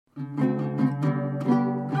Hello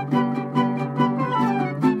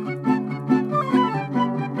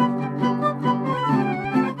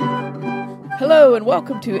and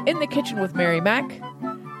welcome to In the Kitchen with Mary Mac.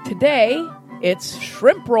 Today, it's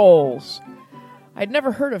shrimp rolls. I'd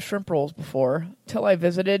never heard of shrimp rolls before till I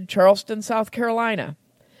visited Charleston, South Carolina.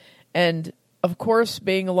 And, of course,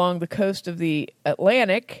 being along the coast of the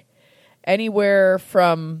Atlantic, anywhere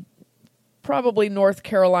from probably North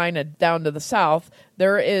Carolina down to the south,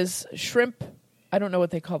 there is shrimp, I don't know what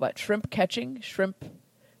they call that, shrimp catching, shrimp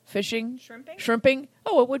fishing? Shrimping? Shrimping?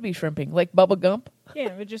 Oh, it would be shrimping, like Bubba Gump. Yeah,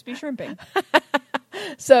 it would just be shrimping.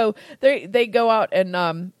 So they go out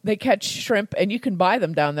and they catch shrimp, and you can buy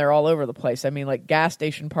them down there all over the place. I mean, like gas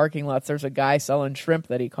station parking lots, there's a guy selling shrimp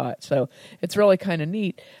that he caught. So it's really kind of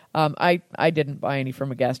neat. I didn't buy any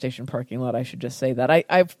from a gas station parking lot. I should just say that.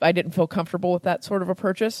 I didn't feel comfortable with that sort of a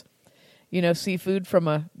purchase. You know, seafood from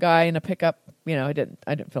a guy in a pickup. You know, I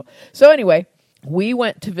didn't feel. So anyway, we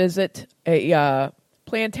went to visit a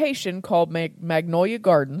plantation called Magnolia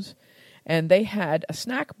Gardens, and they had a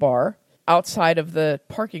snack bar outside of the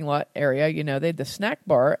parking lot area. You know, they had the snack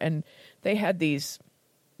bar, and they had these,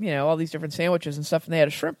 you know, all these different sandwiches and stuff, and they had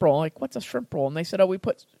a shrimp roll. I'm like, what's a shrimp roll? And they said, oh, we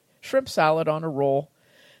put shrimp salad on a roll.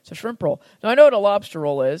 It's a shrimp roll. Now, I know what a lobster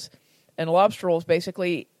roll is, and a lobster roll is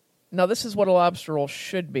basically, now this is what a lobster roll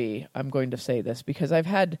should be. I'm going to say this because I've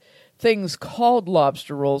had things called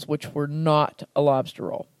lobster rolls which were not a lobster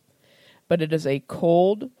roll. But it is a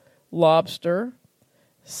cold lobster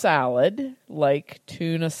salad, like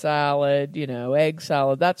tuna salad, you know, egg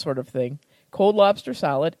salad, that sort of thing. Cold lobster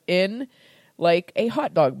salad in like a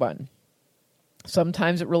hot dog bun.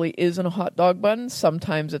 Sometimes it really isn't a hot dog bun.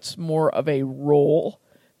 Sometimes it's more of a roll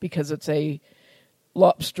because it's a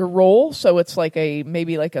lobster roll. So it's like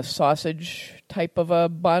maybe like a sausage type of a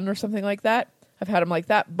bun or something like that. I've had them like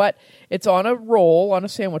that, but it's on a roll, on a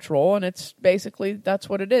sandwich roll, and it's basically, that's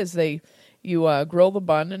what it is. You grill the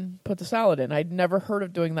bun and put the salad in. I'd never heard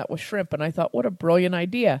of doing that with shrimp, and I thought, what a brilliant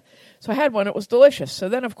idea. So I had one. It was delicious. So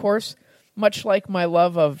then, of course, much like my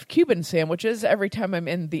love of Cuban sandwiches, every time I'm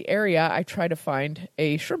in the area, I try to find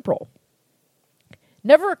a shrimp roll.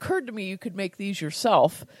 Never occurred to me you could make these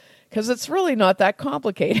yourself, because it's really not that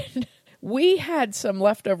complicated. We had some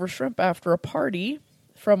leftover shrimp after a party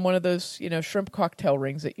from one of those, you know, shrimp cocktail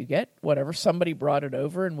rings that you get, whatever. Somebody brought it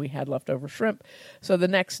over, and we had leftover shrimp. So the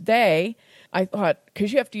next day, I thought,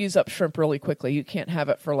 because you have to use up shrimp really quickly. You can't have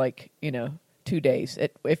it for 2 days.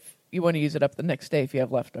 If you want to use it up the next day if you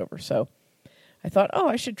have leftover. So I thought, oh,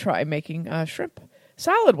 I should try making shrimp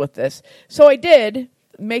salad with this. So I did,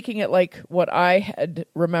 making it like what I had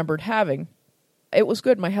remembered having. It was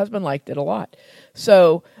good. My husband liked it a lot.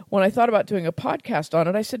 So when I thought about doing a podcast on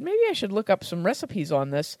it, I said, maybe I should look up some recipes on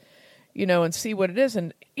this, you know, and see what it is.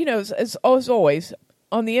 And, you know, as always,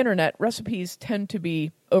 on the internet, recipes tend to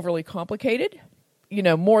be overly complicated, you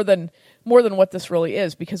know, more than what this really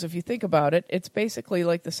is. Because if you think about it, it's basically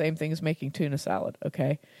like the same thing as making tuna salad,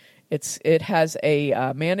 okay? It has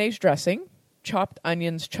a mayonnaise dressing, chopped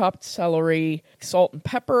onions, chopped celery, salt and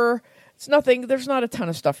pepper. It's nothing, there's not a ton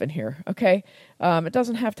of stuff in here, okay? It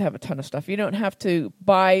doesn't have to have a ton of stuff. You don't have to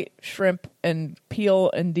buy shrimp and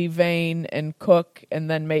peel and devein and cook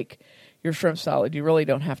and then make your shrimp salad. You really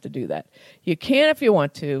don't have to do that. You can if you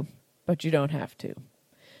want to, but you don't have to.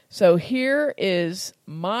 So here is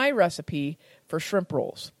my recipe for shrimp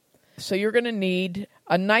rolls. So you're going to need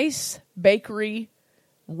a nice bakery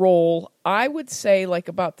roll, I would say like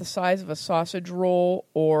about the size of a sausage roll,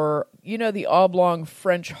 or, you know, the oblong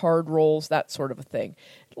French hard rolls, that sort of a thing.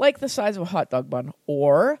 Like the size of a hot dog bun,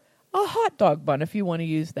 or a hot dog bun if you want to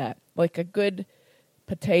use that. Like a good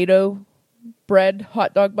potato bread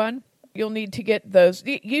hot dog bun. You'll need to get those.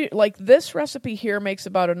 Like this recipe here makes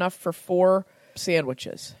about enough for 4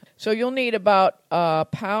 sandwiches. So you'll need about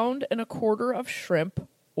 1.25 pounds of shrimp,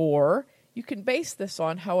 or you can base this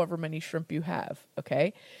on however many shrimp you have,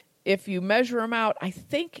 okay? If you measure them out, I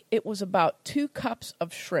think it was about 2 cups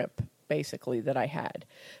of shrimp, basically, that I had.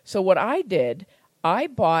 So what I did, I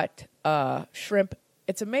bought shrimp.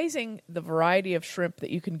 It's amazing the variety of shrimp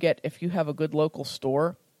that you can get if you have a good local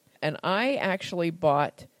store. And I actually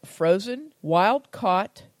bought frozen,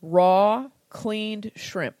 wild-caught, raw, cleaned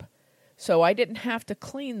shrimp. So I didn't have to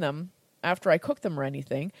clean them after I cooked them or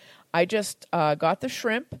anything. I just got the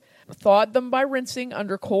shrimp, thawed them by rinsing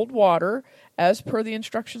under cold water, as per the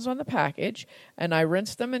instructions on the package, and I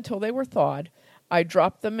rinsed them until they were thawed. I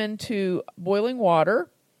dropped them into boiling water,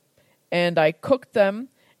 and I cooked them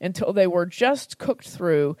until they were just cooked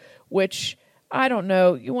through, which, I don't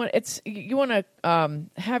know, you want to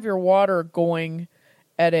have your water going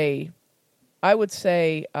at a I would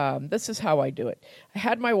say this is how I do it. I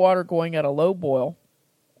had my water going at a low boil.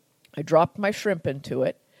 I dropped my shrimp into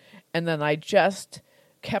it, and then I just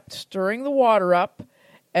kept stirring the water up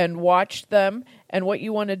and watched them. And what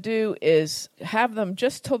you want to do is have them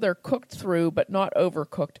just till they're cooked through, but not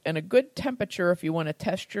overcooked. And a good temperature, if you want to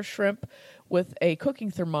test your shrimp with a cooking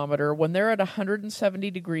thermometer, when they're at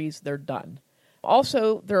 170 degrees, they're done.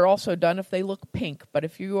 Also, they're also done if they look pink. But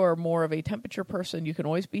if you are more of a temperature person, you can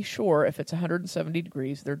always be sure if it's 170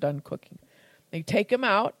 degrees, they're done cooking. You take them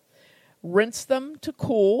out, rinse them to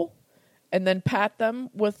cool, and then pat them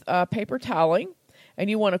with paper toweling. And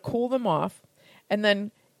you want to cool them off. And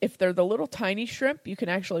then if they're the little tiny shrimp, you can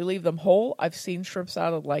actually leave them whole. I've seen shrimp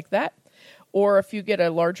salad like that. Or if you get a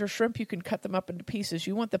larger shrimp, you can cut them up into pieces.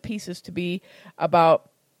 You want the pieces to be about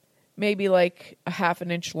maybe like a half an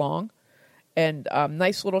inch long, and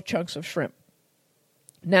nice little chunks of shrimp.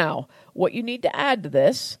 Now, what you need to add to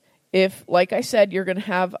this, if, like I said, you're going to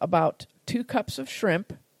have about 2 cups of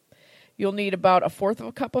shrimp, you'll need about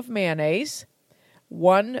 1/4 cup of mayonnaise,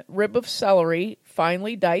 1 rib of celery,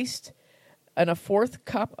 finely diced, and 1/4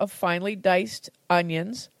 cup of finely diced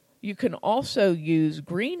onions. You can also use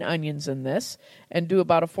green onions in this and do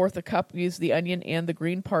about 1/4 cup. Use the onion and the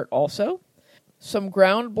green part also. Some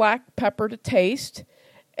ground black pepper to taste,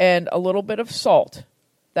 and a little bit of salt.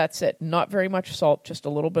 That's it. Not very much salt, just a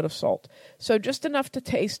little bit of salt. So just enough to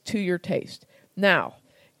taste to your taste. Now,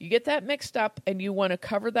 you get that mixed up, and you want to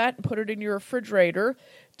cover that and put it in your refrigerator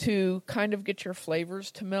to kind of get your flavors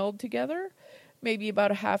to meld together, maybe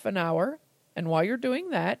about a half an hour. And while you're doing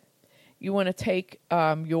that, you want to take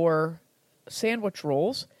your sandwich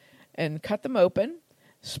rolls and cut them open,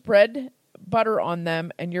 spread butter on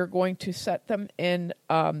them, and you're going to set them in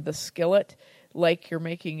the skillet like you're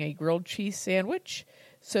making a grilled cheese sandwich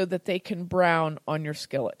so that they can brown on your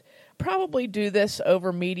skillet. Probably do this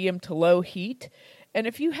over medium to low heat. And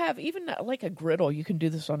if you have even like a griddle, you can do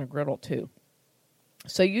this on a griddle too.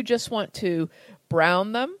 So you just want to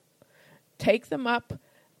brown them, take them up,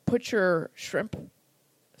 put your shrimp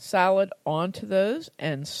salad onto those,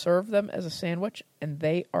 and serve them as a sandwich, and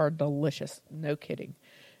they are delicious. No kidding.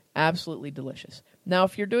 Absolutely delicious. Now,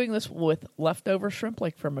 if you're doing this with leftover shrimp,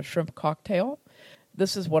 like from a shrimp cocktail,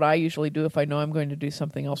 this is what I usually do if I know I'm going to do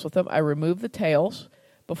something else with them. I remove the tails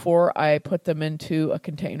before I put them into a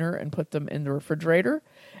container and put them in the refrigerator.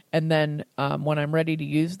 And then when I'm ready to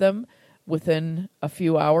use them, within a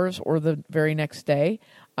few hours or the very next day,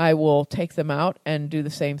 I will take them out and do the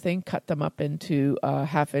same thing, cut them up into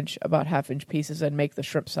about half-inch pieces, and make the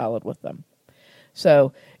shrimp salad with them.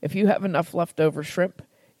 So if you have enough leftover shrimp,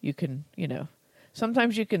 you can,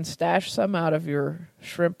 sometimes you can stash some out of your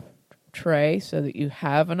shrimp tray so that you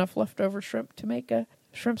have enough leftover shrimp to make a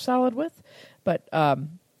shrimp salad with. But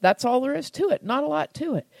that's all there is to it. Not a lot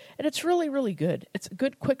to it. And it's really, really good. It's a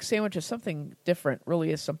good, quick sandwich. It's something different. Really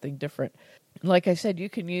is something different. Like I said, you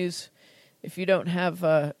can use, if you don't have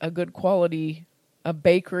a good quality a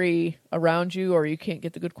bakery around you, or you can't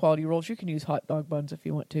get the good quality rolls, you can use hot dog buns if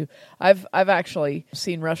you want to. I've actually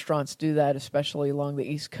seen restaurants do that, especially along the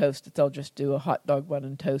East Coast, that they'll just do a hot dog bun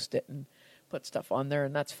and toast it and put stuff on there,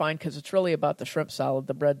 and that's fine because it's really about the shrimp salad.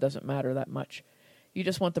 The bread doesn't matter that much. You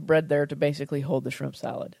just want the bread there to basically hold the shrimp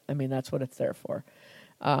salad. I mean, that's what it's there for.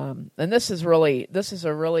 And this is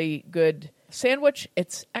a really good sandwich.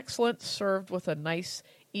 It's excellent served with a nice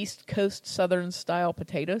East Coast Southern style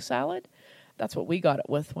potato salad. That's what we got it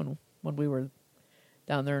with when we were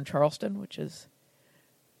down there in Charleston, which is,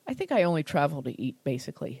 I think I only travel to eat,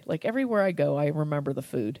 basically. Like everywhere I go, I remember the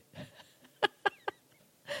food.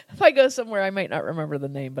 If I go somewhere, I might not remember the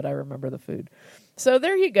name, but I remember the food. So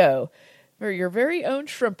there you go. For your very own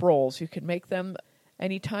shrimp rolls, you can make them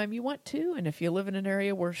anytime you want to. And if you live in an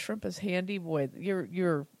area where shrimp is handy, boy,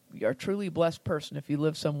 you're a truly blessed person if you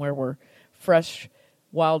live somewhere where fresh,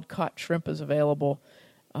 wild-caught shrimp is available.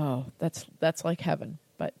 Oh, that's like heaven.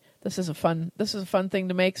 But this is a fun thing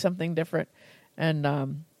to make, something different, and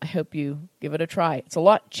I hope you give it a try. It's a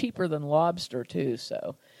lot cheaper than lobster too,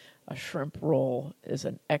 so a shrimp roll is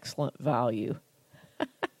an excellent value.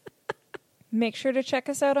 Make sure to check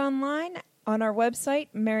us out online on our website,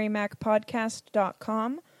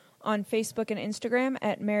 marymacpodcast.com, on Facebook and Instagram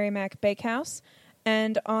at Mary Mac Bakehouse,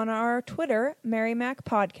 and on our Twitter, Mary Mac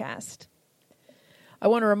Podcast. I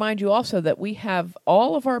want to remind you also that we have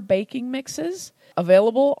all of our baking mixes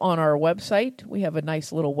available on our website. We have a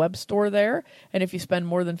nice little web store there, and if you spend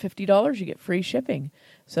more than $50, you get free shipping.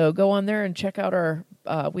 So go on there and check out our,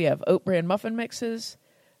 we have oat bran muffin mixes,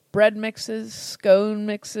 bread mixes, scone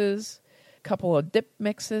mixes, a couple of dip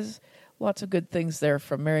mixes, lots of good things there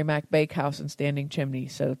from Mary Mac Bakehouse and Standing Chimney.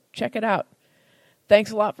 So check it out. Thanks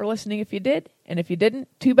a lot for listening if you did, and if you didn't,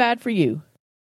 too bad for you.